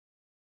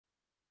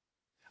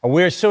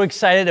We're so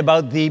excited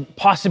about the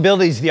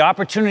possibilities, the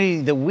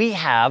opportunity that we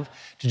have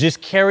to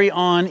just carry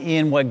on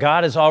in what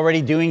God is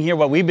already doing here,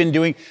 what we've been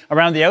doing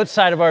around the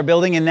outside of our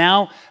building, and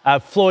now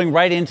flowing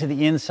right into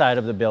the inside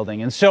of the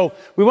building. And so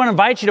we want to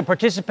invite you to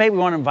participate. We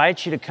want to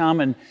invite you to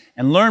come and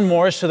learn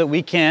more so that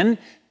we can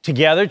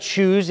together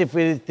choose if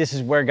this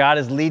is where God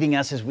is leading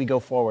us as we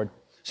go forward.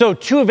 So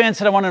 2 events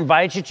that I want to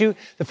invite you to.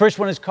 The first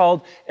one is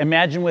called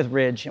Imagine with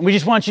Ridge. And we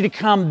just want you to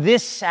come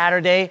this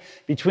Saturday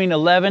between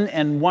 11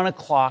 and 1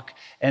 o'clock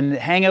and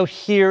hang out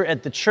here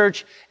at the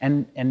church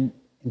and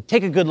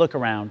take a good look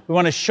around. We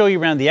want to show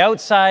you around the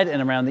outside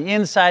and around the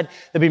inside.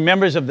 There'll be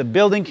members of the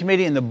building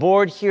committee and the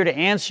board here to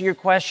answer your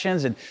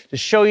questions and to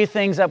show you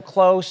things up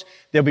close.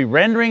 There'll be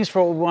renderings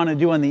for what we want to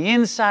do on the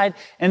inside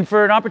and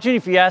for an opportunity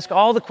for you to ask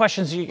all the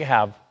questions that you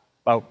have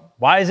about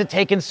why is it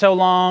taking so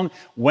long?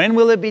 When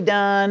will it be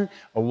done?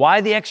 Or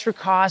why the extra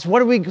cost?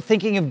 What are we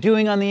thinking of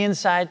doing on the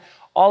inside?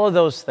 All of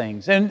those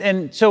things.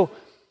 And so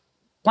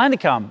plan to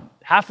come.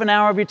 Half an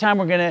hour of your time.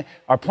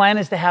 Our plan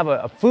is to have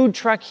a food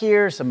truck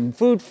here, some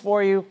food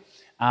for you.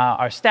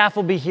 Our staff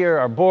will be here,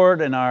 our board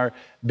and our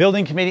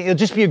building committee. It'll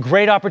just be a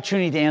great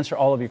opportunity to answer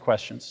all of your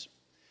questions.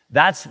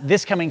 That's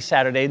this coming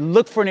Saturday.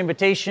 Look for an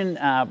invitation.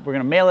 We're going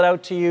to mail it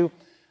out to you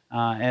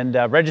and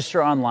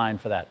register online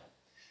for that.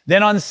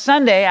 Then on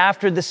Sunday,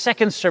 after the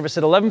second service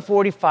at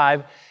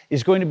 11:45,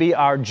 is going to be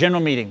our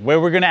general meeting,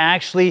 where we're going to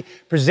actually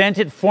present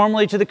it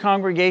formally to the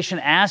congregation,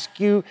 ask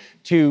you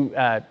to,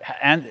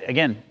 and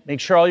again, make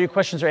sure all your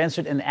questions are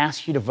answered, and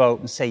ask you to vote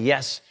and say,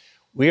 yes,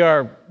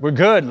 we're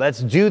good. Let's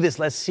do this.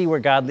 Let's see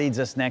where God leads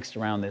us next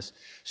around this.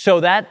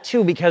 So that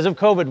too, because of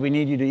COVID, we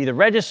need you to either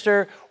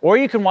register or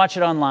you can watch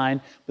it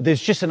online. But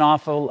there's just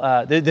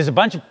there's a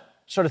bunch of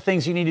sort of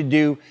things you need to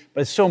do,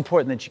 but it's so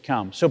important that you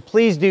come. So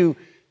please do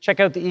check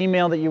out the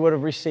email that you would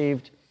have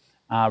received,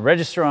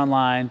 register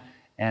online,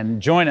 and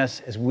join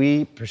us as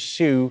we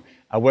pursue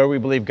where we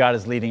believe God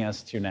is leading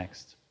us to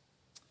next.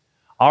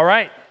 All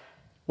right.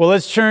 Well,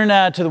 let's turn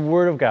to the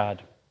Word of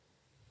God.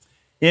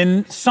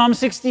 In Psalm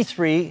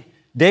 63,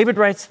 David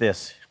writes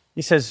this.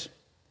 He says,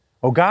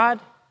 "O God,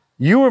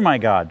 you are my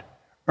God.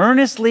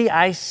 Earnestly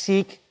I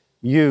seek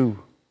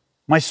you.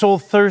 My soul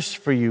thirsts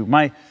for you.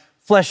 My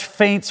flesh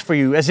faints for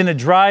you, as in a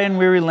dry and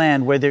weary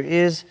land where there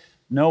is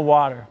no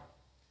water."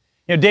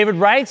 You know, David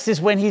writes this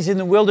when he's in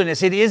the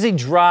wilderness. It is a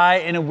dry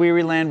and a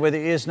weary land where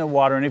there is no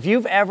water. And if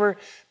you've ever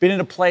been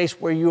in a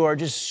place where you are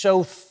just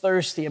so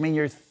thirsty, I mean,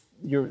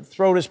 your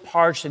throat is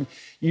parched and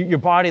your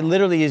body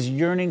literally is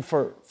yearning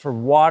for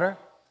water,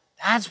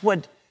 that's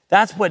what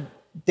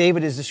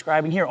David is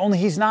describing here. Only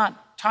he's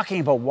not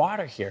talking about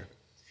water here.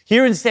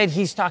 Here instead,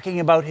 he's talking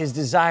about his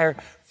desire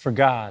for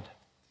God.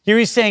 Here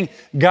he's saying,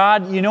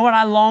 God, you know what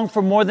I long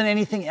for more than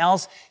anything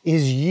else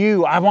is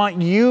you. I want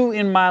you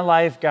in my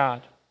life,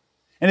 God.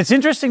 And it's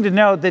interesting to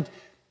note that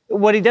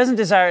what he doesn't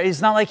desire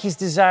is not like he's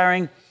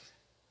desiring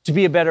to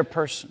be a better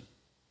person.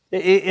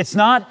 It's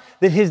not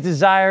that his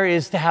desire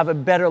is to have a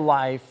better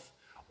life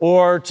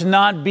or to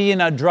not be in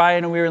a dry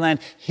and a weary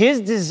land.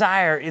 His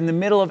desire in the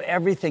middle of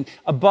everything,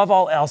 above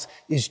all else,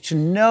 is to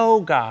know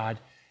God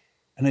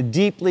in a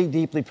deeply,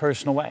 deeply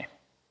personal way.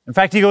 In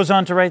fact, he goes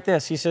on to write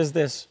this. He says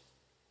this,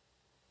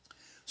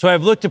 "So I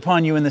have looked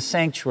upon you in the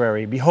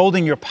sanctuary,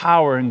 beholding your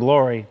power and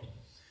glory.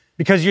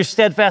 Because your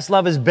steadfast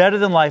love is better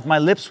than life, my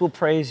lips will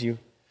praise you.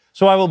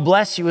 So I will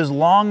bless you as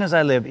long as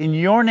I live. In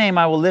your name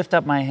I will lift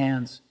up my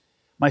hands.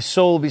 My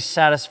soul will be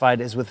satisfied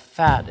as with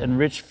fat and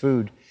rich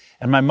food,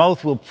 and my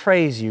mouth will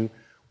praise you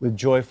with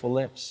joyful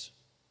lips."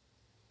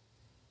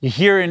 You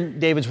hear in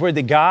David's word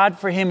that God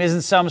for him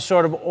isn't some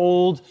sort of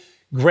old,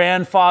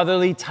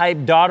 grandfatherly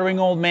type, doddering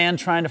old man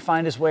trying to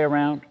find his way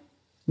around.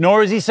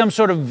 Nor is he some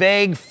sort of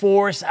vague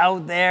force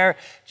out there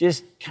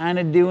just kind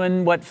of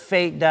doing what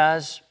fate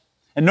does.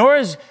 And nor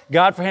is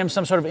God for him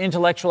some sort of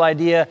intellectual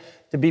idea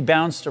to be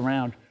bounced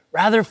around.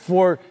 Rather,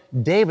 for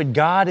David,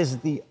 God is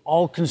the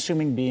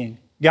all-consuming being.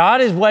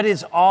 God is what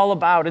it's all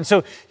about. And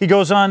so he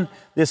goes on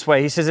this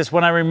way. He says this,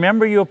 "When I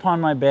remember you upon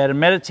my bed and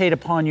meditate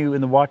upon you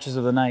in the watches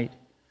of the night,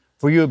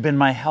 for you have been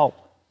my help.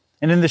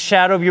 And in the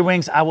shadow of your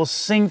wings, I will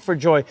sing for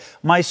joy.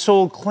 My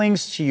soul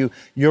clings to you.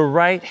 Your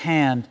right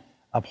hand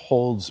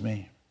upholds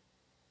me."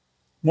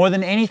 More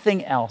than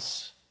anything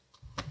else,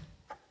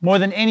 more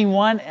than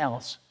anyone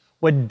else,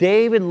 what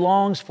David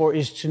longs for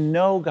is to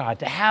know God,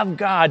 to have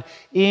God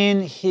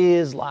in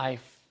his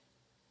life.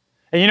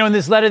 And you know, in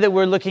this letter that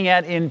we're looking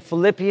at in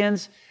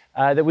Philippians,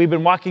 that we've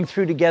been walking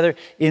through together,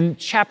 in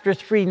chapter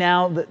 3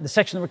 now, the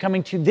section that we're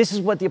coming to, this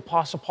is what the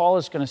Apostle Paul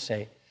is going to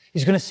say.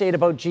 He's going to say it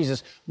about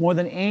Jesus. More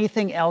than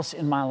anything else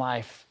in my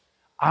life,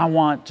 I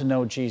want to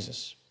know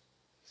Jesus.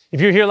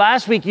 If you're here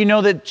last week, you know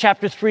that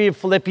chapter 3 of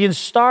Philippians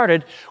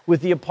started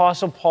with the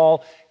Apostle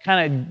Paul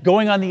kind of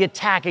going on the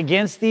attack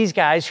against these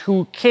guys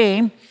who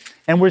came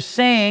and were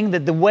saying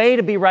that the way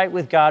to be right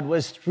with God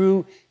was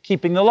through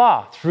keeping the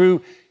law,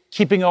 through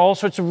keeping all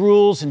sorts of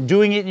rules and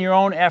doing it in your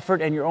own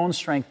effort and your own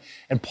strength.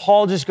 And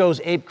Paul just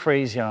goes ape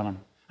crazy on them.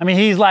 I mean,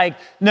 he's like,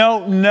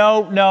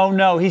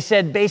 no. He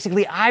said,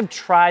 basically, I've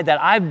tried that.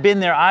 I've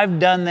been there. I've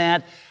done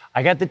that.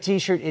 I got the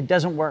t-shirt. It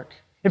doesn't work.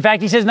 In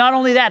fact, he says, not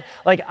only that,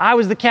 like I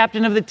was the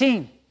captain of the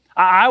team.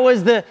 I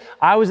was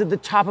at the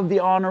top of the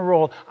honor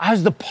roll. I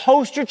was the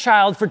poster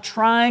child for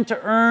trying to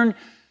earn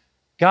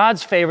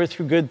God's favor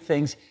through good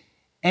things.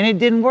 And it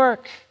didn't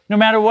work. No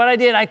matter what I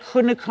did, I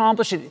couldn't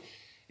accomplish it.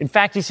 In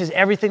fact, he says,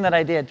 everything that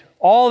I did,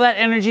 all that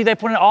energy that I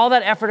put in, all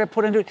that effort I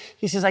put into it,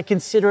 he says, I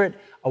consider it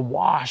a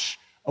wash,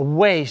 a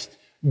waste,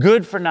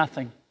 good for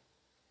nothing.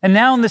 And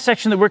now in the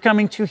section that we're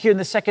coming to here, in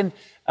the second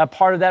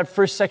part of that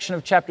first section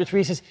of chapter 3,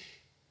 he says,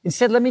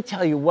 instead, let me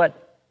tell you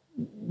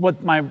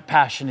what my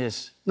passion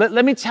is.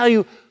 Let me tell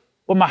you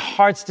what my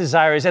heart's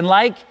desire is. And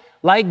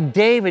like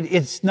David,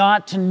 it's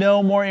not to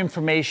know more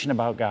information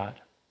about God.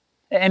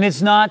 And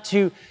it's not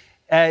to,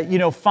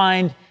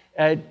 find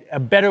a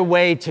better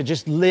way to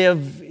just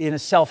live in a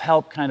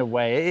self-help kind of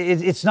way.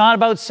 It's not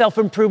about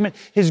self-improvement.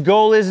 His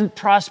goal isn't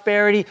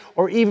prosperity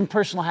or even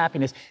personal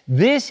happiness.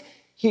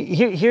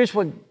 Here's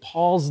what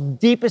Paul's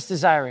deepest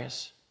desire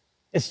is.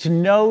 It's to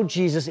know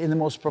Jesus in the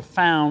most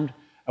profound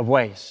of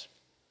ways.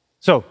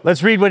 So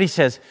let's read what he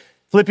says.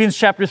 Philippians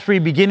chapter 3,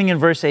 beginning in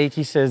verse 8,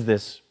 he says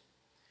this,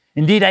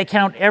 "Indeed, I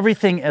count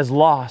everything as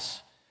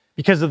loss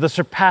because of the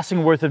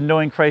surpassing worth of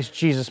knowing Christ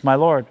Jesus my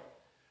Lord.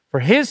 For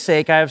his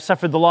sake, I have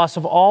suffered the loss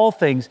of all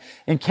things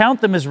and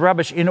count them as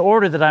rubbish in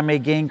order that I may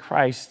gain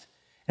Christ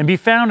and be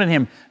found in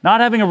him,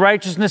 not having a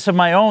righteousness of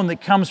my own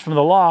that comes from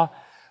the law,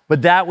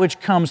 but that which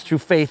comes through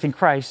faith in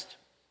Christ,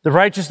 the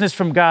righteousness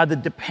from God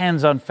that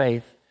depends on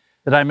faith,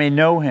 that I may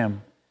know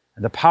him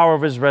and the power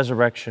of his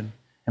resurrection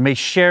and may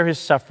share his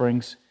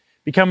sufferings,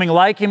 becoming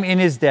like him in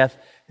his death,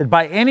 that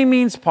by any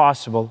means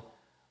possible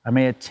I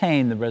may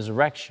attain the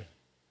resurrection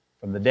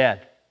from the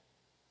dead."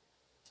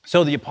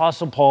 So the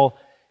Apostle Paul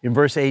in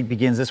verse 8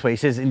 begins this way. He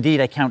says, "Indeed,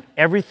 I count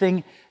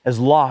everything as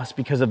lost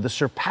because of the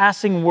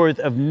surpassing worth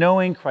of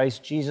knowing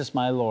Christ Jesus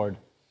my Lord."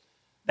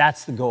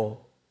 That's the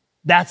goal.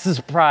 That's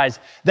the prize.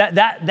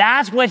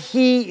 That's what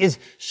he is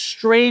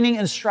straining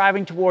and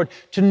striving toward,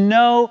 to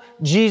know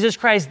Jesus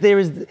Christ. There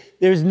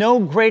is no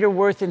greater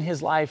worth in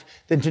his life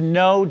than to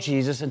know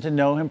Jesus and to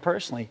know him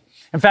personally.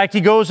 In fact, he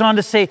goes on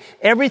to say,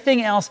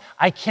 everything else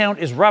I count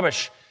is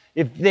rubbish.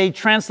 If they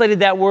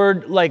translated that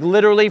word like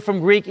literally from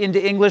Greek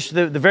into English,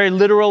 the very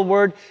literal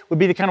word would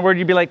be the kind of word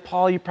you'd be like,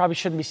 Paul, you probably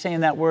shouldn't be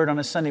saying that word on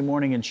a Sunday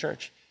morning in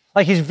church.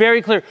 Like he's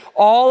very clear.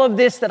 All of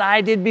this that I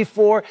did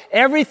before,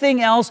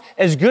 everything else,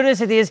 as good as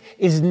it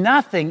is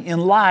nothing in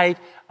light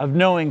of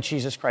knowing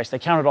Jesus Christ. I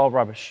count it all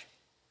rubbish.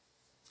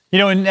 You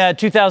know, in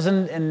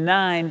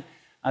 2009,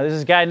 there's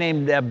this guy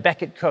named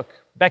Becket Cook.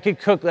 Becket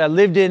Cook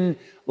lived in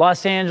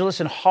Los Angeles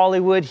and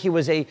Hollywood. He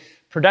was a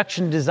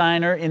production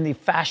designer in the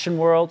fashion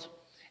world.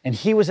 And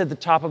he was at the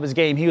top of his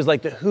game. He was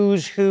like the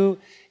who's who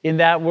in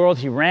that world.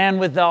 He ran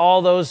with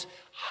all those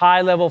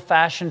high-level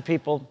fashion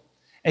people.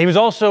 And he was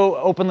also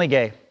openly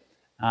gay.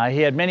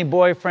 He had many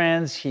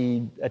boyfriends.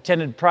 He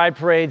attended pride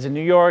parades in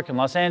New York and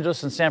Los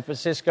Angeles and San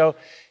Francisco.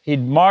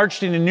 He'd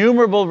marched in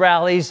innumerable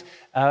rallies,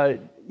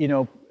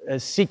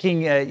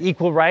 seeking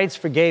equal rights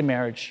for gay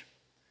marriage.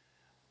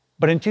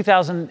 But in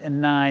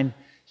 2009,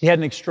 he had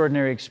an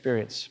extraordinary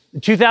experience. In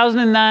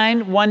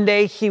 2009, one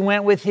day he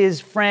went with his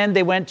friend.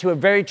 They went to a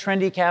very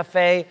trendy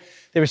cafe.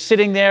 They were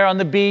sitting there on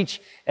the beach,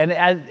 and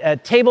at a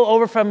table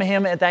over from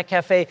him at that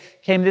cafe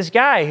came this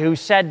guy who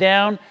sat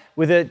down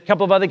with a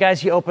couple of other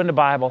guys. He opened a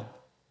Bible,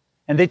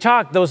 and they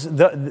talked.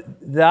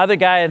 The other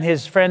guy and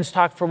his friends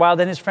talked for a while.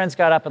 Then his friends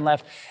got up and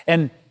left,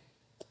 and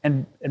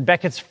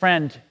Beckett's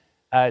friend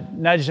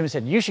nudged him and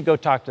said, "You should go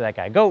talk to that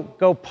guy. Go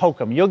poke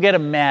him. You'll get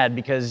him mad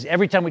because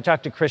every time we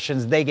talk to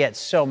Christians, they get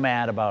so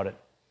mad about it,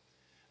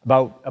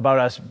 about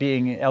us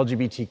being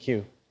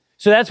LGBTQ."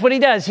 So that's what he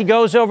does. He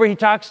goes over, he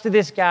talks to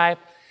this guy,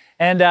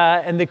 and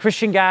the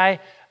Christian guy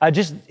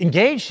just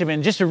engaged him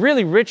in just a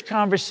really rich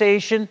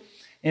conversation,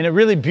 in a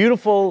really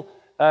beautiful,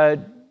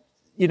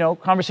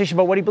 conversation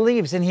about what he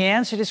believes. And he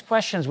answered his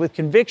questions with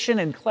conviction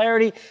and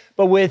clarity,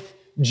 but with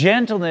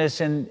gentleness,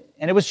 and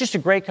it was just a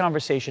great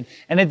conversation.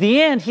 And at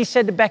the end, he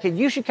said to Beckett,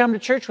 "You should come to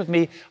church with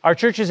me. Our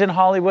church is in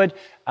Hollywood.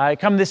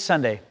 Come this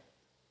Sunday."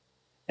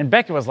 And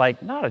Beckett was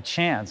like, "Not a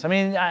chance. I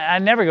mean, I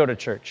never go to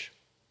church."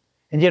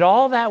 And yet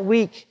all that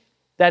week,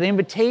 that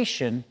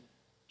invitation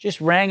just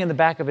rang in the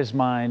back of his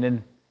mind.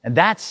 And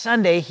that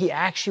Sunday, he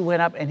actually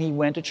went up and he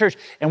went to church.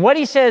 And what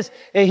he says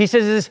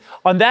is,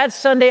 on that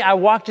Sunday, I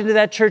walked into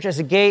that church as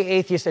a gay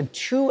atheist, and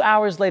 2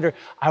 hours later,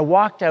 I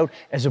walked out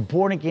as a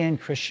born-again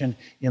Christian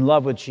in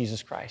love with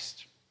Jesus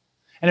Christ.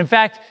 And in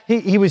fact,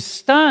 he was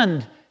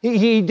stunned.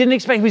 He didn't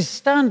expect, he was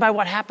stunned by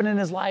what happened in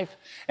his life.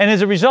 And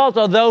as a result,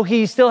 although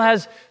he still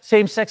has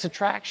same-sex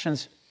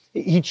attractions,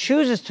 he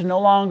chooses to no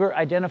longer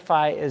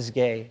identify as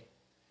gay.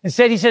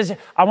 Instead, he says,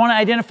 "I want to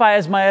identify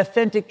as my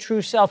authentic,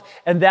 true self,"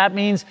 and that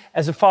means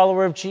as a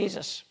follower of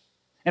Jesus.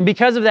 And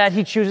because of that,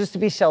 he chooses to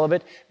be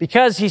celibate,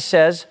 because he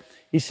says,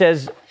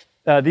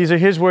 these are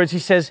his words, he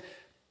says,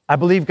 "I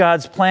believe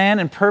God's plan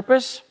and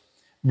purpose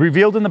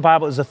revealed in the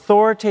Bible is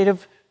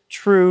authoritative,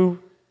 true,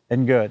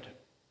 and good."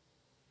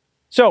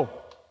 So,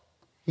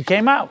 he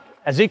came out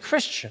as a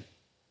Christian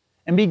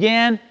and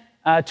began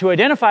to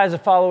identify as a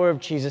follower of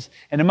Jesus.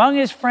 And among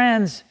his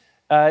friends,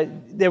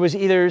 there was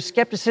either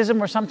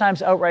skepticism or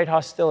sometimes outright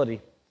hostility.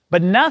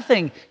 But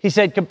nothing, he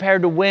said,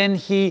 compared to when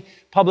he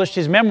published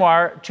his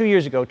memoir 2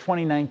 years ago,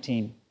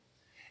 2019.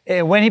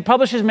 When he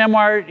published his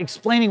memoir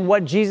explaining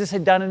what Jesus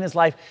had done in his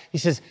life, he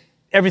says,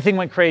 everything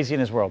went crazy in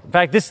his world. In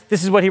fact, this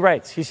is what he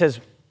writes. He says,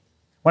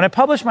 when I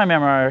published my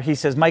memoir, he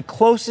says, my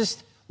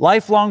closest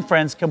lifelong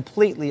friends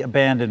completely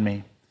abandoned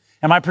me.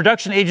 And my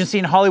production agency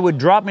in Hollywood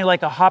dropped me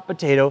like a hot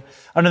potato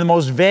under the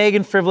most vague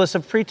and frivolous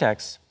of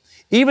pretexts,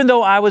 even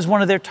though I was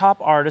one of their top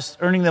artists,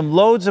 earning them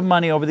loads of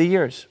money over the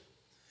years.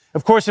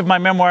 Of course, if my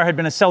memoir had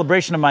been a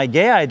celebration of my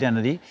gay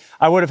identity,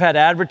 I would have had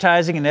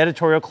advertising and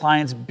editorial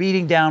clients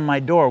beating down my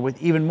door with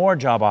even more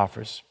job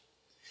offers.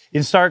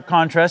 In stark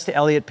contrast to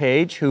Elliot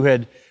Page, who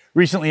had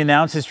recently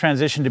announced his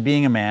transition to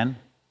being a man,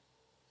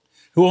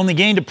 who only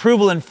gained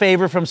approval and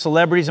favor from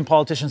celebrities and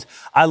politicians,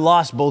 I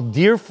lost both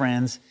dear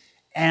friends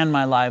and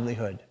my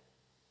livelihood.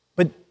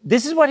 But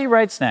this is what he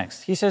writes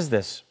next. He says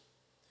this,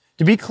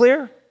 to be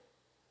clear,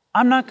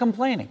 I'm not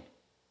complaining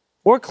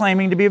or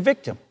claiming to be a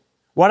victim.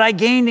 What I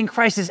gained in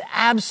Christ is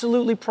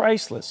absolutely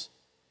priceless.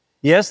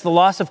 Yes, the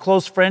loss of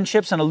close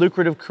friendships and a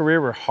lucrative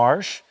career were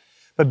harsh,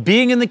 but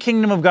being in the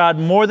kingdom of God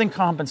more than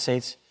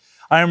compensates.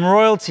 I am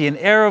royalty, an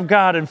heir of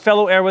God and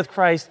fellow heir with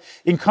Christ.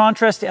 In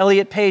contrast to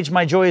Elliot Page,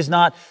 my joy is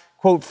not,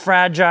 quote,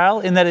 fragile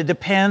in that it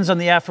depends on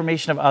the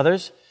affirmation of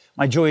others.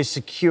 My joy is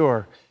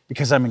secure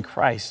because I'm in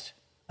Christ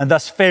and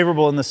thus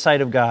favorable in the sight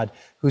of God,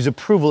 whose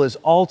approval is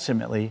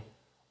ultimately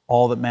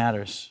all that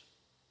matters.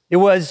 It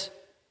was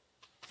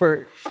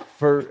for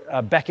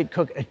Becket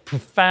Cook a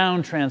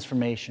profound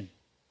transformation,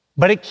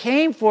 but it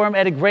came for him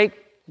at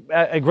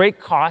a great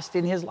cost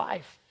in his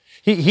life.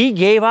 He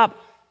gave up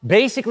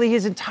basically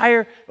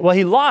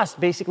he lost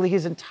basically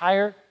his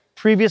entire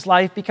previous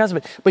life because of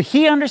it. But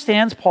he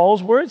understands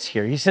Paul's words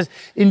here. He says,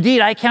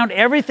 indeed, I count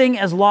everything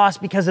as loss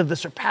because of the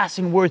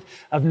surpassing worth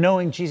of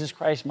knowing Jesus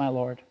Christ, my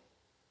Lord.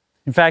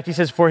 In fact, he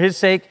says, for his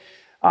sake,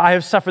 I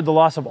have suffered the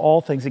loss of all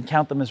things and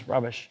count them as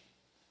rubbish.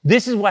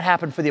 This is what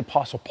happened for the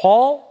Apostle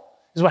Paul.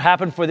 This is what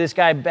happened for this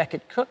guy,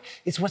 Becket Cook.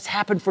 It's what's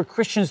happened for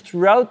Christians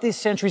throughout these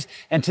centuries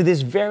and to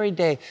this very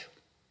day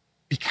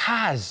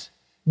because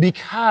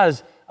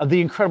of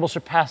the incredible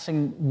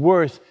surpassing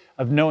worth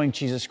of knowing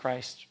Jesus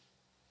Christ.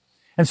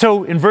 And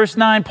so in verse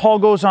 9, Paul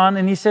goes on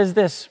and he says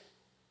this,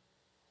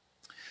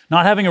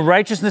 not having a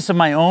righteousness of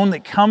my own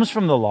that comes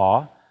from the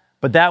law,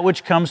 but that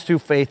which comes through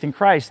faith in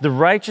Christ, the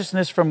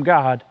righteousness from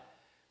God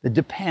that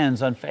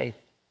depends on faith.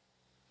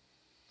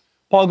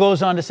 Paul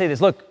goes on to say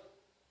this, look,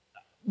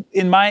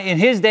 in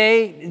his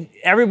day,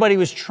 everybody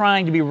was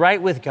trying to be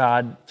right with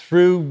God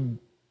through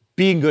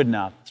being good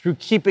enough, through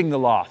keeping the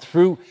law,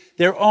 through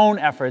their own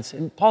efforts.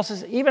 And Paul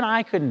says, even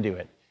I couldn't do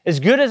it. As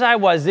good as I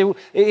was,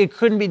 it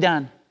couldn't be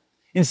done.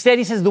 Instead,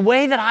 he says, the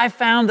way that I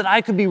found that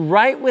I could be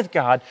right with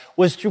God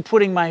was through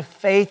putting my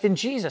faith in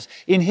Jesus,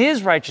 in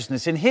his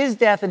righteousness, in his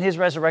death and his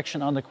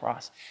resurrection on the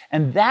cross.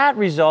 And that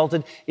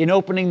resulted in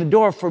opening the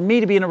door for me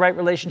to be in a right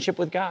relationship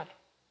with God.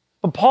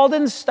 But Paul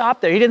didn't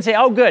stop there. He didn't say,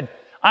 oh, good,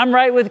 I'm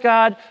right with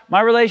God, my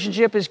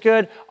relationship is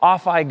good,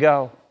 off I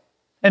go.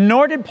 And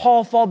nor did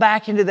Paul fall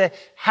back into the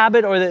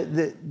habit or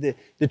the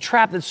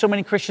trap that so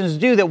many Christians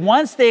do, that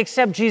once they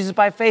accept Jesus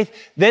by faith,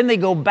 then they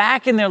go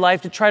back in their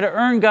life to try to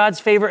earn God's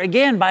favor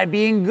again by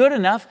being good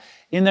enough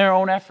in their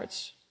own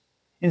efforts.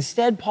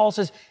 Instead, Paul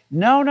says,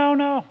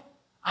 no,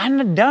 I'm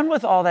not done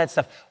with all that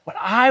stuff. What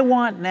I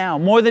want now,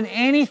 more than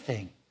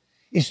anything,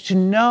 is to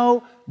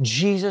know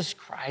Jesus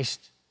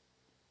Christ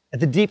at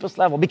the deepest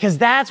level, because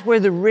that's where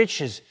the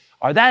riches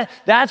are.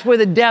 That's where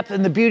the depth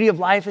and the beauty of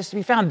life is to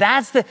be found.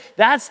 That's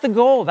the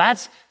goal.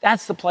 That's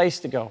the place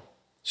to go.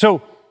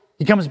 So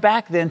he comes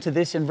back then to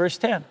this in verse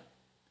 10.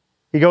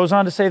 He goes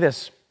on to say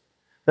this,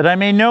 that I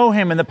may know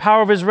him in the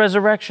power of his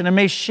resurrection and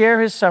may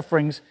share his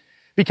sufferings,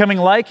 becoming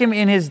like him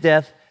in his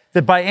death,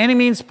 that by any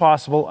means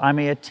possible I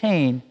may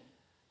attain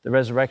the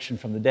resurrection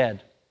from the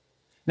dead.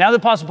 Now the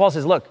Apostle Paul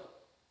says, look,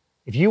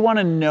 if you want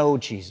to know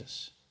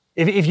Jesus,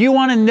 if you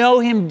want to know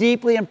him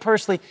deeply and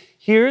personally,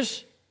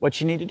 here's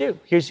what you need to do.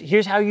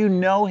 Here's how you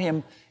know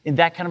him in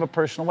that kind of a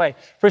personal way.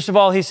 First of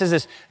all, he says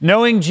this,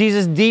 knowing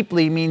Jesus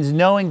deeply means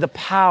knowing the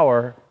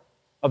power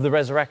of the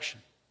resurrection.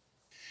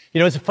 You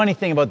know, it's a funny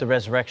thing about the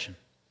resurrection.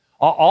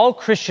 All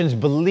Christians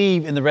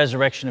believe in the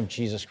resurrection of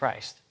Jesus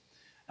Christ.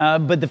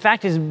 But the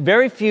fact is,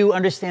 very few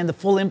understand the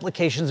full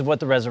implications of what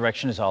the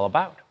resurrection is all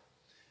about.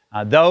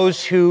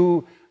 Those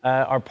who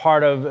are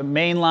part of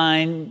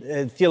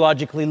mainline,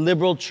 theologically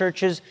liberal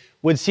churches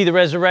would see the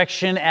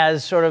resurrection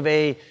as sort of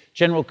a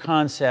general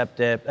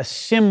concept, a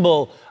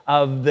symbol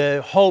of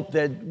the hope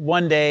that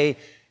one day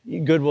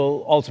good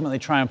will ultimately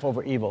triumph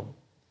over evil.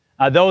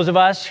 Those of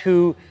us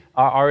who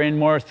are in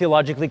more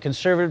theologically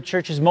conservative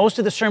churches, most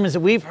of the sermons that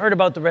we've heard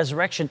about the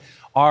resurrection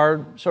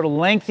are sort of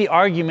lengthy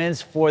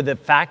arguments for the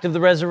fact of the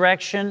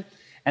resurrection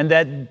and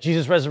that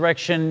Jesus'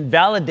 resurrection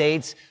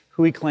validates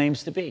who he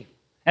claims to be.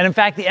 And in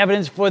fact, the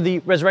evidence for the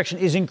resurrection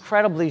is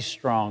incredibly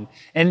strong.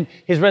 And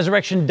his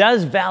resurrection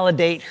does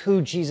validate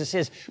who Jesus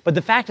is. But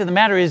the fact of the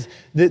matter is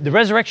the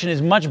resurrection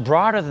is much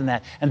broader than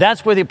that. And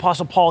that's where the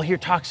Apostle Paul here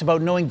talks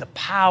about knowing the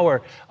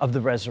power of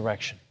the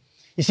resurrection.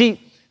 You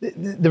see,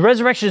 the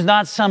resurrection is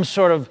not some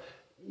sort of,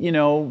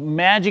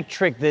 magic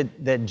trick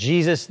that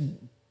Jesus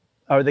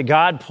or that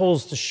God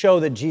pulls to show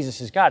that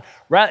Jesus is God.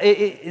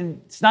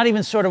 It's not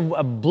even sort of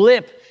a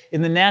blip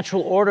in the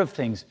natural order of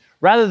things.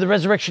 Rather, the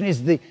resurrection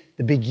is the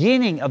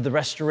beginning of the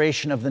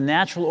restoration of the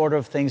natural order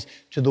of things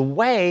to the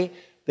way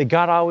that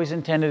God always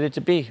intended it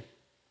to be.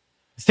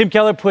 As Tim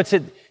Keller puts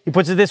it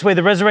this way: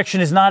 the resurrection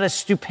is not a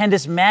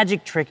stupendous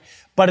magic trick,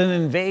 but an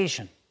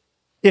invasion.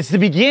 It's the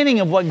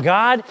beginning of what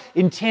God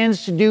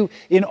intends to do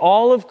in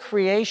all of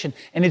creation.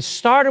 And it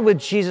started with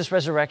Jesus'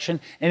 resurrection,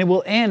 and it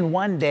will end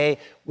one day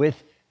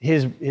with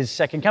his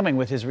second coming,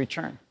 with his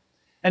return.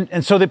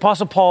 And so the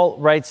Apostle Paul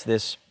writes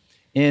this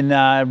in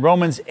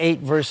Romans 8,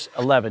 verse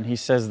 11. He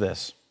says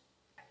this: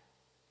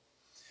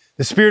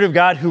 "The Spirit of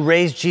God who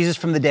raised Jesus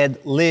from the dead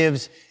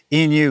lives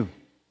in you."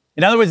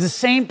 In other words, the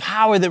same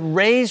power that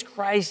raised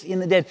Christ in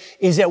the dead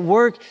is at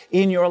work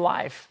in your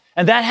life.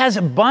 And that has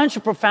a bunch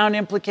of profound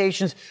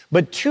implications,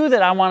 but two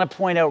that I want to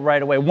point out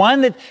right away.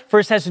 One that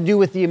first has to do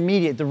with the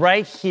immediate, the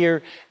right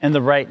here and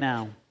the right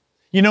now.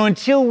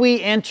 Until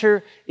we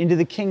enter into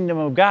the kingdom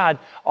of God,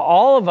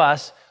 all of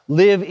us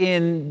live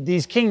in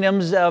these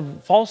kingdoms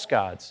of false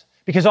gods.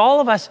 Because all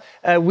of us,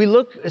 we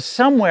look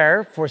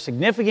somewhere for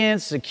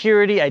significance,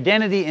 security,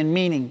 identity, and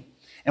meaning.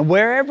 And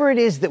wherever it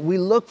is that we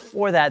look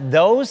for that,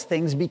 those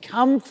things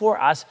become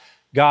for us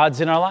gods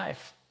in our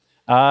life.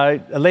 A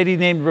lady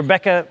named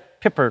Rebecca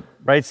Pippert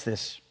writes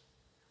this: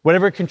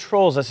 "Whatever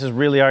controls us is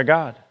really our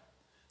God.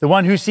 The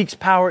one who seeks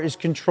power is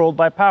controlled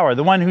by power.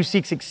 The one who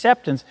seeks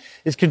acceptance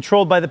is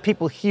controlled by the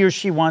people he or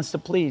she wants to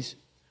please.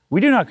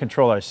 We do not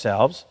control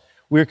ourselves.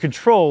 We are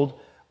controlled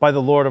by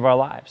the Lord of our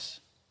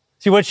lives."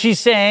 See, what she's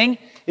saying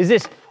is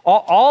this: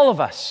 all of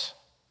us,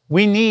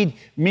 we need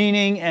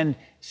meaning and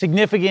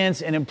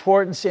significance and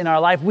importance in our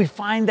life. We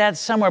find that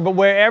somewhere, but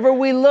wherever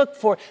we look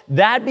for,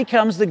 that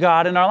becomes the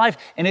God in our life,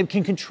 and it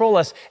can control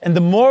us. And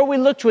the more we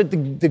look to it,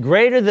 the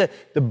greater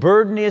the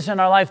burden is in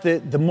our life,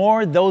 the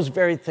more those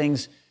very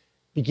things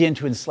begin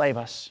to enslave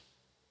us.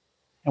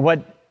 And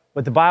what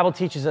the Bible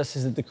teaches us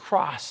is that the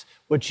cross,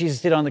 what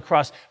Jesus did on the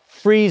cross,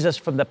 frees us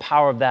from the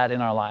power of that in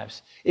our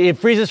lives. It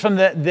frees us from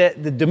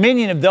the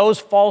dominion of those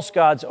false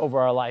gods over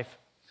our life.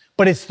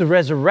 But it's the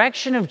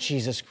resurrection of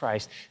Jesus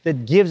Christ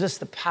that gives us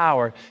the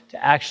power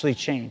to actually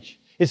change.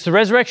 It's the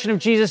resurrection of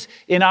Jesus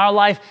in our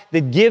life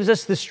that gives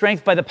us the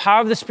strength by the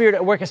power of the Spirit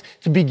at work us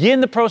to begin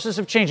the process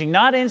of changing.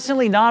 Not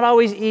instantly, not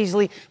always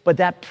easily, but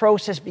that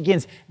process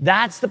begins.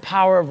 That's the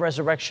power of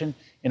resurrection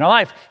in our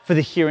life for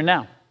the here and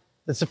now.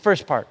 That's the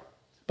first part.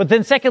 But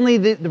then secondly,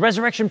 the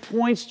resurrection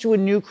points to a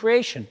new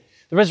creation.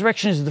 The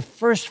resurrection is the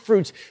first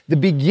fruits, the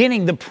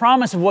beginning, the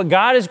promise of what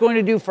God is going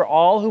to do for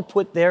all who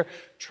put their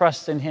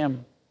trust in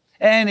Him.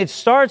 And it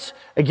starts,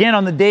 again,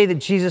 on the day that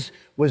Jesus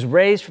was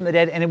raised from the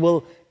dead, and it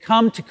will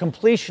come to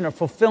completion or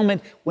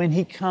fulfillment when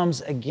He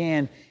comes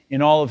again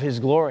in all of His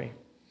glory.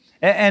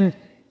 And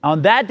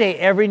on that day,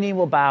 every knee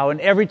will bow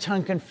and every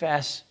tongue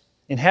confess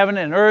in heaven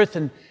and earth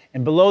and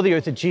below the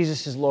earth that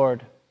Jesus is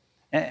Lord.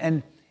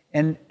 And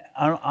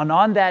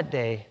on that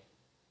day,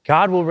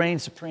 God will reign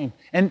supreme.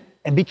 And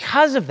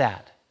because of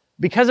that,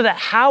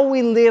 how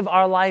we live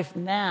our life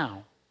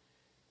now,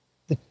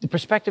 the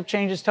perspective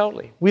changes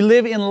totally. We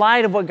live in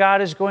light of what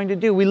God is going to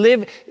do. We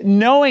live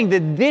knowing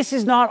that this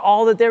is not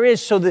all that there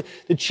is. So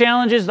the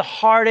challenges, the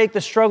heartache,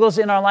 the struggles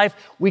in our life,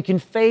 we can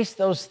face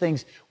those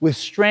things with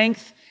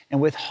strength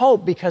and with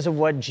hope because of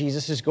what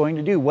Jesus is going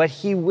to do, what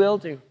He will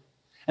do.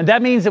 And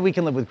that means that we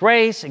can live with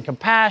grace and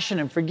compassion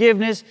and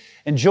forgiveness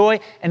and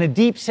joy and a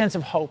deep sense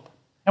of hope.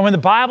 And when the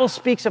Bible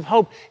speaks of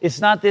hope, it's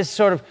not this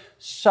sort of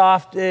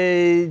soft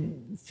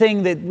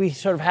thing that we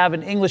sort of have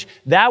in English.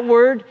 That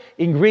word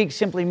in Greek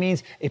simply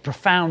means a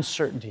profound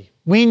certainty.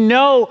 We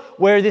know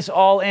where this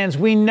all ends.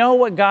 We know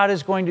what God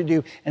is going to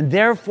do. And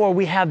therefore,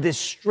 we have this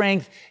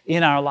strength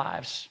in our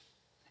lives.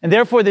 And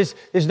therefore, there's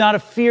not a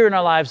fear in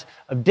our lives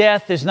of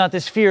death. There's not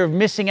this fear of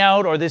missing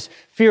out or this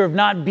fear of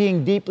not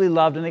being deeply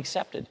loved and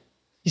accepted.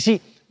 You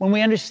see, when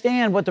we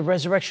understand what the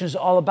resurrection is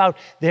all about,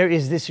 there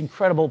is this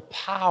incredible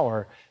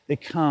power that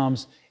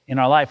comes in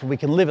our life, and we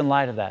can live in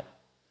light of that.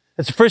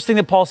 That's the first thing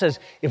that Paul says.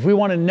 If we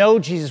want to know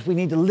Jesus, we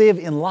need to live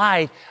in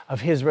light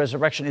of His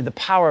resurrection, in the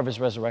power of His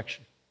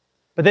resurrection.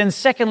 But then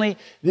secondly,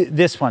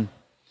 this one.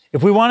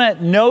 If we want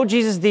to know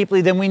Jesus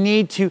deeply, then we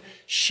need to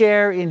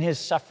share in His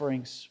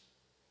sufferings.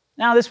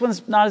 Now, this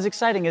one's not as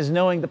exciting as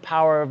knowing the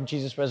power of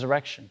Jesus'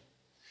 resurrection,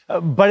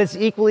 but it's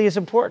equally as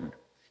important.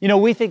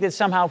 We think that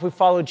somehow if we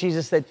follow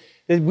Jesus that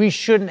we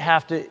shouldn't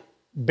have to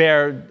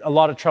bear a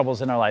lot of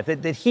troubles in our life,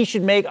 that He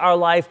should make our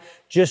life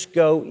just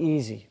go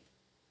easy.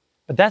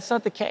 But that's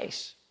not the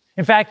case.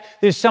 In fact,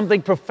 there's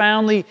something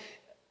profoundly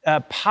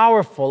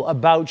powerful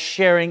about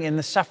sharing in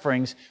the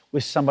sufferings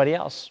with somebody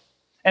else.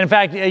 And in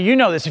fact, you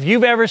know this. If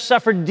you've ever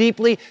suffered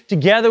deeply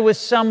together with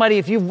somebody,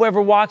 if you've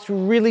ever walked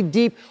through really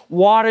deep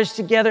waters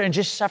together and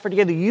just suffered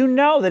together, you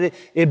know that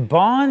it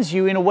bonds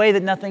you in a way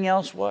that nothing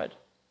else would.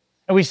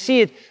 And we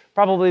see it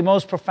probably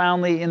most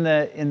profoundly in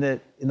the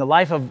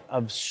life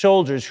of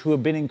soldiers who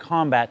have been in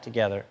combat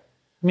together.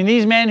 I mean,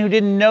 these men who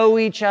didn't know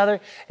each other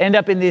end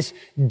up in this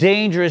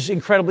dangerous,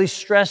 incredibly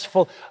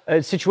stressful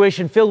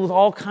situation filled with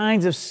all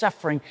kinds of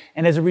suffering.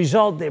 And as a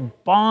result, their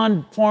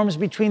bond forms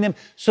between them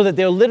so that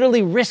they'll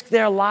literally risk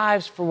their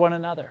lives for one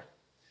another,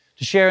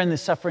 to share in the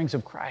sufferings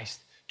of Christ,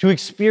 to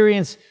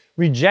experience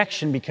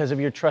rejection because of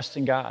your trust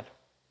in God,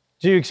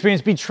 to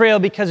experience betrayal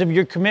because of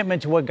your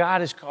commitment to what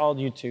God has called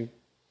you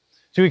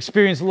to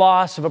experience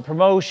loss of a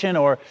promotion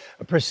or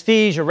a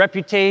prestige or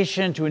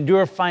reputation, to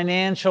endure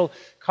financial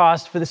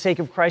cost for the sake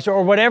of Christ,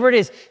 or whatever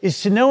it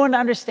is to know and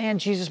understand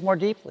Jesus more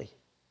deeply.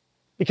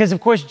 Because, of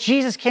course,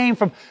 Jesus came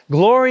from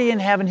glory in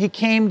heaven. He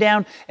came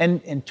down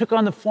and took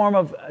on the form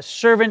of a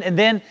servant and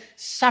then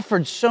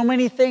suffered so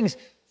many things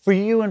for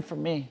you and for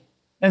me.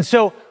 And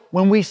so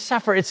when we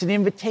suffer, it's an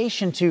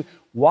invitation to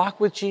walk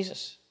with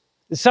Jesus.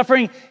 The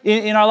suffering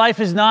in our life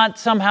is not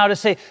somehow to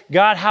say,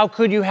 God, how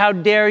could you? How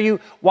dare you?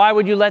 Why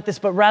would you let this?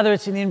 But rather,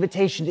 it's an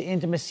invitation to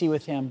intimacy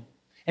with Him.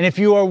 And if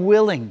you are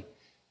willing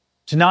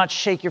to not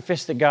shake your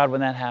fist at God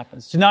when that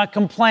happens, to not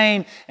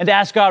complain and to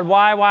ask God,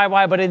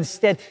 why, but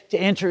instead to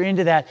enter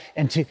into that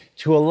and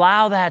to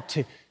allow that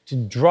to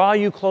draw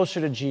you closer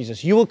to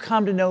Jesus, you will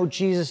come to know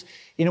Jesus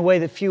in a way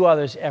that few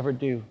others ever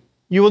do.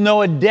 You will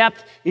know a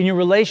depth in your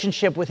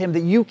relationship with Him that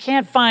you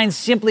can't find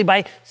simply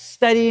by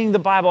studying the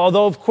Bible,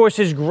 although, of course,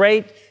 there's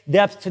great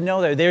depth to know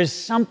there. There's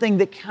something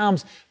that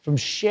comes from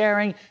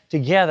sharing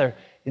together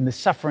in the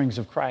sufferings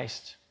of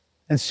Christ.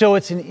 And so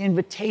it's an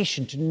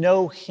invitation to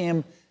know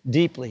Him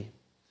deeply.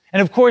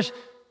 And of course,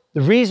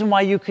 the reason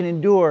why you can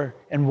endure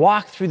and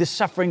walk through the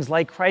sufferings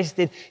like Christ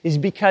did is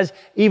because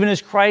even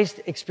as Christ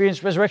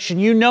experienced resurrection,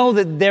 you know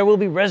that there will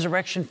be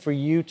resurrection for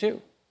you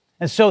too.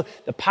 And so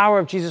the power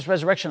of Jesus'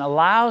 resurrection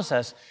allows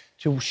us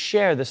to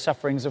share the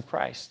sufferings of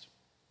Christ.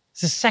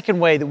 It's the second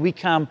way that we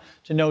come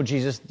to know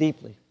Jesus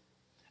deeply.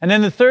 And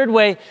then the third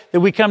way that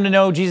we come to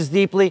know Jesus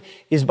deeply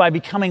is by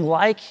becoming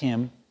like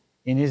Him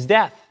in His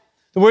death.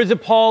 The words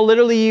that Paul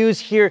literally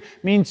used here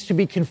means to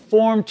be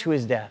conformed to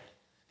His death.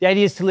 The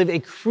idea is to live a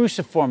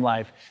cruciform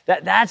life.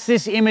 That's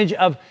this image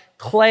of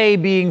clay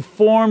being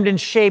formed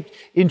and shaped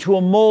into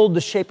a mold,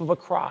 the shape of a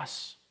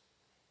cross.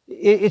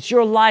 It's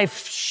your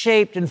life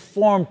shaped and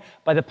formed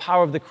by the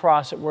power of the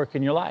cross at work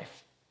in your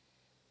life.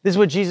 This is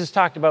what Jesus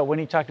talked about when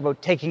He talked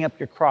about taking up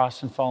your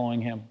cross and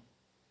following Him.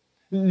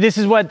 This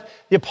is what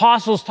the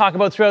apostles talk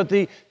about throughout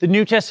the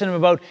New Testament,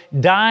 about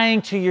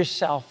dying to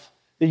yourself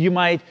that you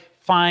might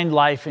find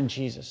life in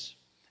Jesus.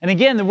 And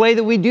again, the way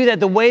that we do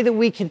that, the way that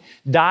we can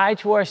die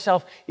to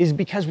ourselves is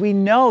because we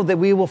know that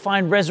we will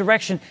find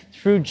resurrection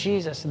through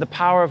Jesus and the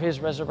power of His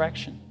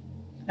resurrection.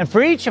 And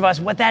for each of us,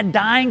 what that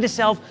dying to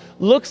self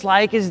looks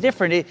like is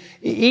different.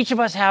 Each of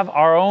us have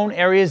our own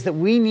areas that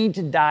we need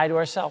to die to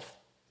ourselves.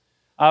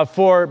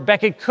 For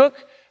Becket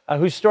Cook,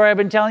 whose story I've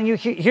been telling you,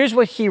 here's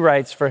what he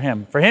writes for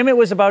him. For him, it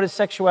was about his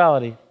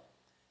sexuality.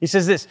 He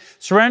says this: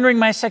 surrendering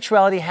my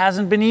sexuality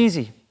hasn't been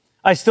easy.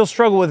 I still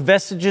struggle with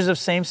vestiges of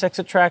same-sex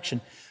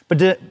attraction.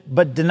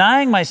 But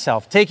denying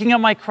myself, taking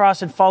up my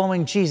cross and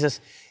following Jesus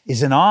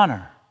is an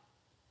honor.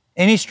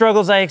 Any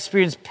struggles I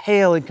experience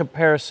pale in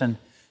comparison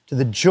to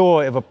the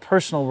joy of a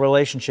personal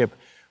relationship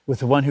with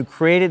the one who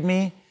created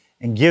me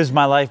and gives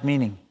my life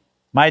meaning.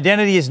 My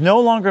identity is no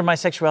longer in my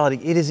sexuality.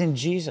 It is in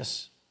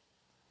Jesus.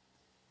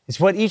 It's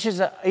what each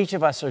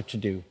of us are to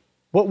do.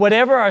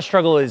 Whatever our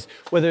struggle is,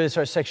 whether it's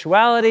our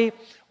sexuality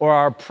or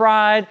our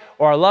pride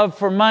or our love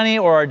for money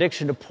or our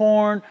addiction to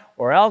porn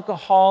or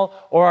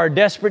alcohol or our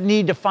desperate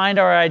need to find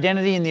our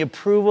identity in the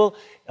approval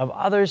of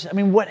others. I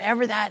mean,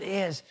 whatever that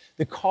is,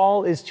 the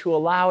call is to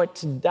allow it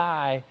to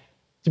die,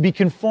 to be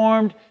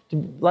conformed to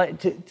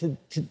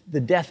the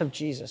death of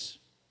Jesus.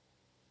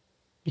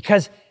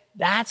 Because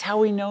that's how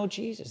we know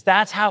Jesus.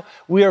 That's how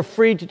we are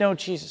free to know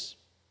Jesus.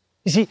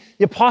 You see,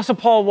 the Apostle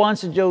Paul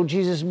wants to know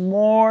Jesus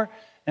more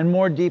and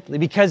more deeply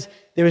because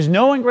there is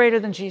no one greater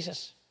than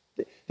Jesus.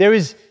 There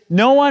is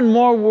no one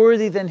more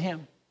worthy than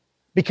Him.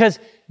 Because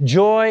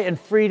joy and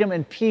freedom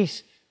and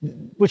peace,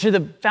 which are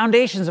the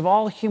foundations of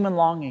all human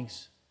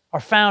longings,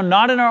 are found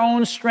not in our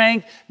own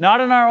strength,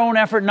 not in our own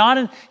effort,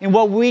 not in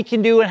what we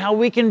can do and how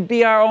we can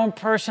be our own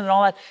person and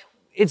all that.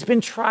 It's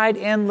been tried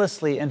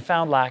endlessly and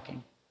found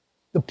lacking.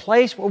 The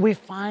place where we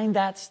find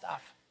that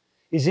stuff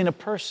is in a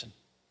person.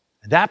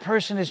 That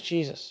person is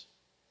Jesus.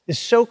 It's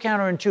so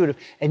counterintuitive,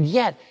 and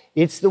yet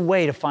it's the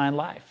way to find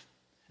life.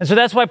 And so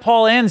that's why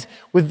Paul ends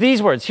with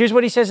these words. Here's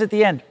what he says at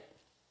the end.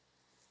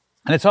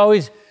 And it's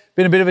always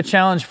been a bit of a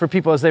challenge for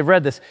people as they've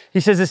read this. He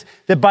says this,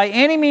 that by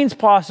any means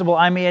possible,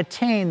 I may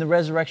attain the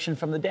resurrection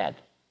from the dead.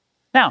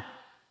 Now,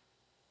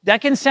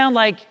 that can sound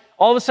like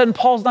all of a sudden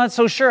Paul's not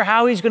so sure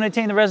how he's going to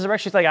attain the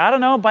resurrection. He's like, I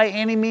don't know, by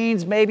any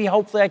means, maybe,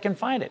 hopefully I can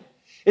find it.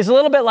 It's a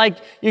little bit like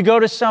you go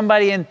to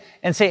somebody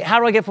and say, how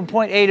do I get from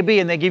point A to B?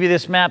 And they give you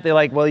this map. They're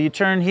like, well, you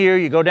turn here,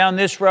 you go down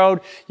this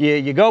road,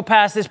 you go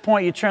past this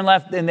point, you turn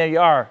left, and there you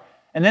are.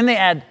 And then they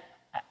add,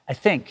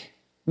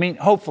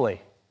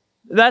 hopefully.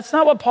 That's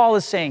not what Paul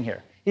is saying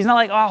here. He's not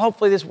like, oh,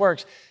 hopefully this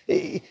works.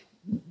 The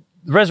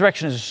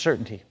resurrection is a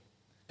certainty.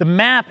 The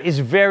map is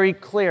very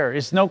clear.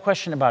 There's no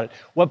question about it.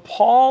 What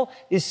Paul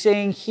is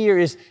saying here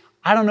is,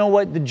 I don't know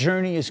what the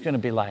journey is going to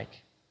be like.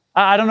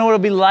 I don't know what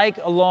it'll be like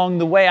along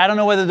the way. I don't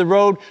know whether the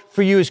road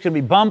for you is going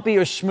to be bumpy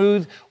or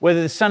smooth,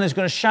 whether the sun is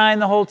going to shine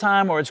the whole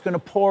time or it's going to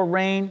pour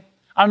rain.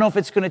 I don't know if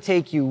it's going to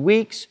take you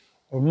weeks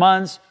or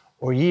months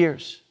or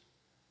years.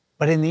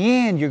 But in the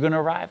end, you're going to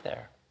arrive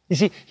there. You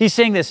see, he's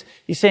saying this.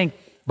 He's saying,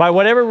 by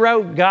whatever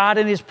route God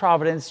in his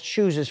providence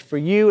chooses for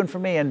you and for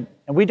me, and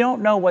we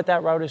don't know what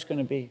that route is going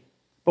to be.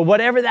 But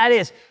whatever that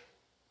is,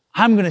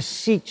 I'm going to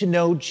seek to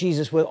know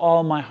Jesus with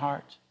all my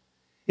heart.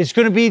 It's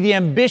going to be the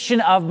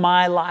ambition of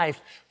my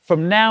life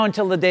from now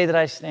until the day that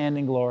I stand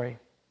in glory.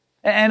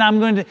 And I'm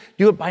going to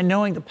do it by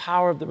knowing the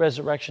power of the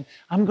resurrection.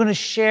 I'm going to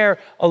share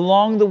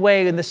along the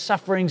way in the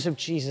sufferings of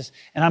Jesus.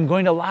 And I'm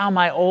going to allow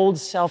my old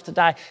self to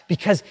die,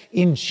 because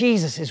in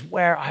Jesus is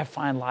where I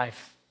find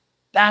life.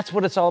 That's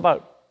what it's all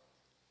about.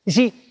 You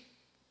see,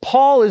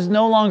 Paul is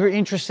no longer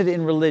interested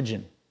in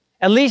religion.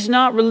 At least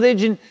not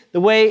religion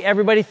the way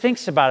everybody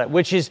thinks about it,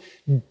 which is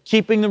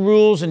keeping the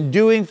rules and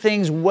doing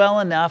things well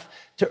enough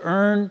to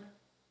earn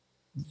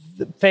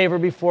the favor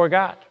before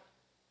God.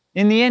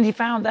 In the end, he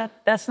found that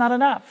that's not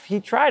enough. He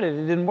tried it.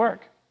 It didn't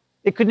work.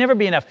 It could never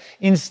be enough.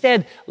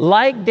 Instead,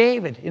 like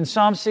David in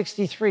Psalm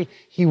 63,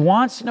 he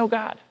wants to know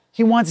God.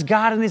 He wants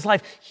God in his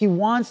life. He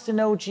wants to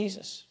know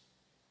Jesus.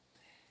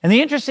 And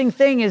the interesting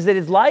thing is that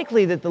it's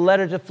likely that the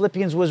letter to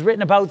Philippians was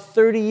written about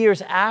 30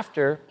 years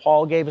after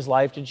Paul gave his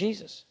life to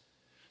Jesus.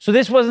 So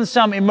this wasn't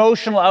some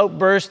emotional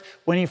outburst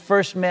when he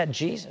first met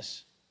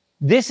Jesus.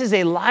 This is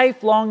a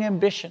lifelong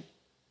ambition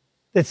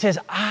that says,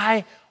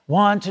 I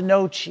want to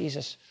know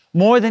Jesus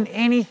more than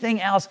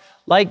anything else.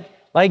 Like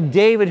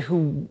David,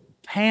 who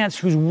pants,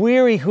 who's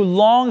weary, who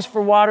longs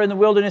for water in the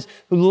wilderness,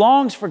 who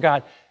longs for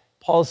God.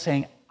 Paul is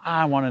saying,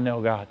 I want to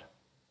know God.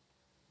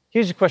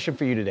 Here's a question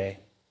for you today.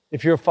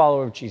 If you're a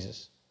follower of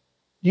Jesus,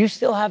 do you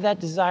still have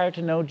that desire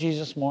to know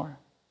Jesus more?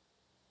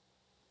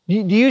 Do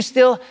you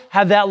still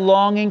have that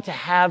longing to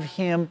have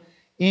him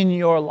in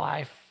your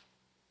life?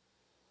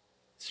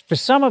 For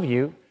some of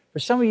you,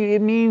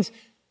 it means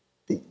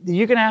that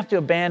you're going to have to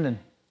abandon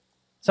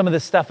some of the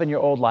stuff in your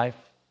old life.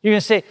 You're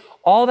going to say,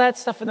 all that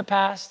stuff in the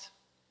past,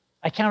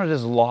 I count it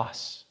as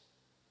loss.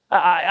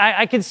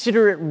 I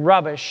consider it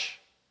rubbish.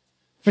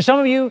 For some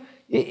of you,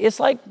 it's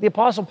like the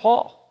Apostle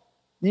Paul.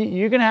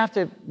 You're going to have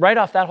to write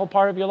off that whole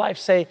part of your life.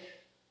 Say,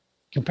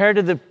 compared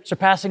to the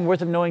surpassing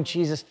worth of knowing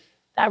Jesus,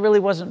 that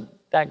really wasn't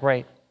that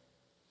great.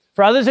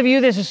 For others of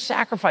you, there's a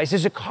sacrifice.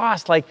 There's a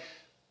cost, like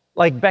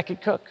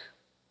Beckett Cook.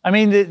 I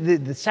mean,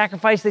 the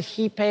sacrifice that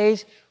he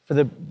pays for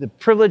the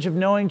privilege of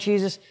knowing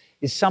Jesus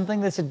is something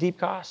that's a deep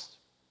cost.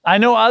 I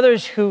know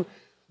others who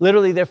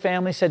literally their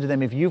family said to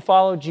them, if you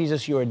follow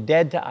Jesus, you are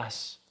dead to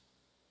us.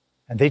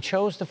 And they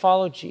chose to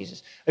follow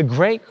Jesus. A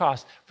great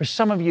cost. For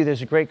some of you,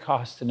 there's a great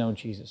cost to know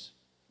Jesus.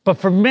 But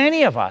for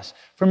many of us,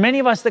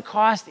 the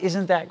cost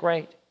isn't that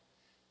great.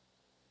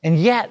 And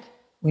yet,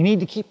 we need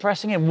to keep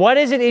pressing in. What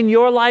is it in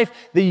your life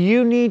that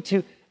you need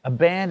to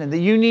abandon, that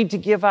you need to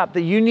give up,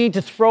 that you need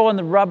to throw on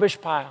the rubbish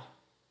pile?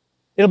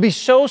 It'll be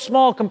so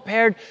small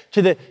compared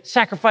to the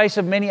sacrifice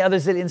of many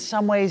others that in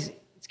some ways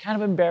it's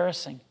kind of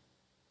embarrassing. In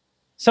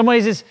some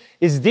ways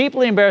it's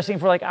deeply embarrassing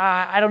if we're like,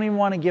 I don't even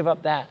want to give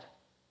up that,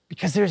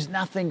 because there's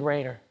nothing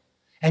greater.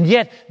 And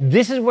yet,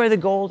 this is where the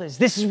gold is.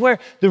 This is where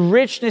the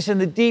richness and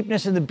the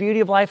deepness and the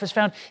beauty of life is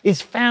found.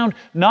 It's found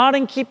not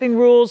in keeping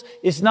rules.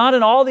 It's not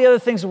in all the other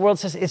things the world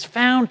says. It's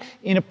found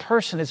in a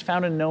person. It's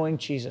found in knowing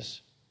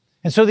Jesus.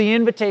 And so the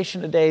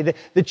invitation today,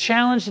 the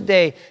challenge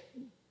today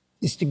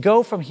is to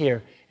go from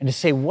here and to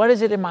say, what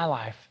is it in my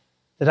life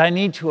that I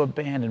need to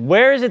abandon?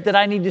 Where is it that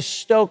I need to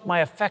stoke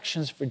my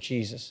affections for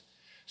Jesus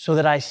so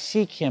that I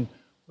seek him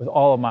with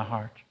all of my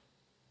heart?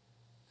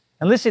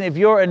 And listen, if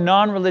you're a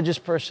non-religious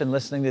person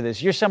listening to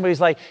this, you're somebody who's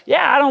like,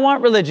 yeah, I don't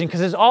want religion because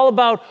it's all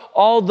about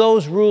all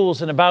those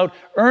rules and about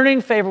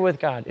earning favor with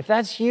God. If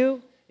that's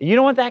you, and you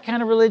don't want that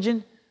kind of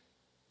religion,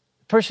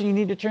 the person you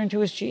need to turn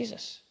to is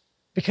Jesus.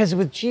 Because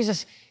with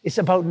Jesus, it's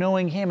about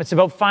knowing him. It's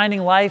about finding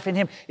life in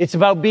him. It's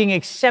about being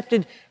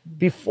accepted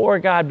before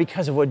God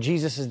because of what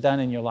Jesus has done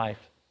in your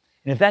life.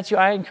 And if that's you,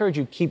 I encourage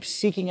you, keep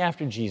seeking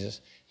after Jesus.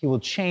 He will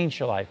change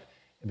your life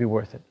and be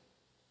worth it.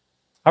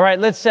 All right,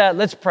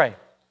 let's pray.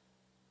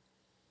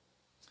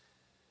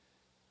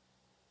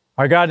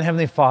 Our God and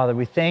Heavenly Father,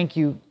 we thank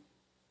you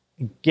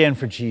again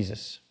for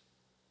Jesus.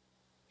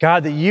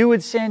 God, that you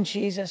would send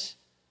Jesus,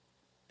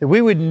 that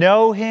we would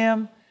know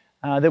him,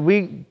 that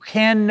we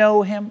can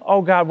know him.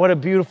 Oh God, what a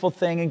beautiful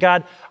thing. And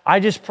God, I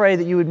just pray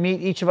that you would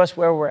meet each of us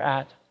where we're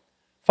at.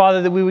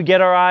 Father, that we would get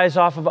our eyes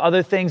off of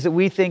other things that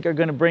we think are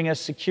going to bring us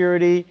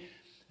security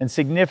and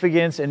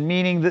significance and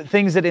meaning, the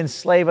things that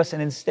enslave us.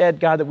 And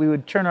instead, God, that we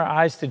would turn our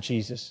eyes to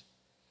Jesus.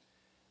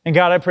 And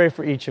God, I pray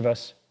for each of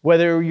us,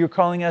 whether you're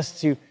calling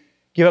us to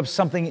give up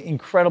something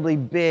incredibly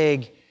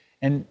big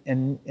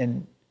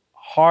and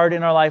hard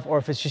in our life, or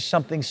if it's just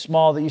something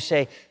small that you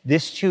say,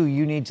 this too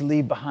you need to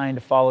leave behind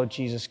to follow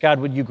Jesus. God,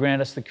 would you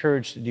grant us the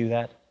courage to do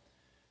that?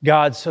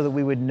 God, so that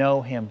we would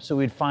know him, so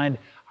we'd find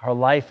our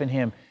life in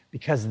him,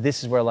 because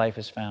this is where life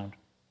is found.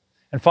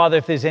 And Father,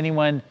 if there's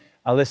anyone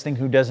listening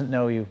who doesn't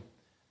know you,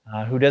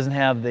 who doesn't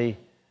have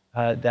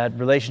that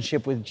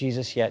relationship with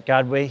Jesus yet,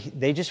 God, may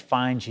they just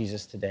find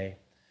Jesus today.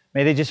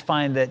 May they just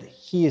find that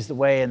he is the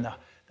way and the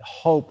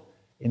hope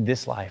in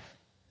this life.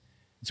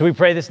 So we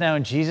pray this now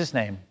in Jesus'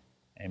 name.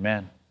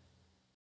 Amen.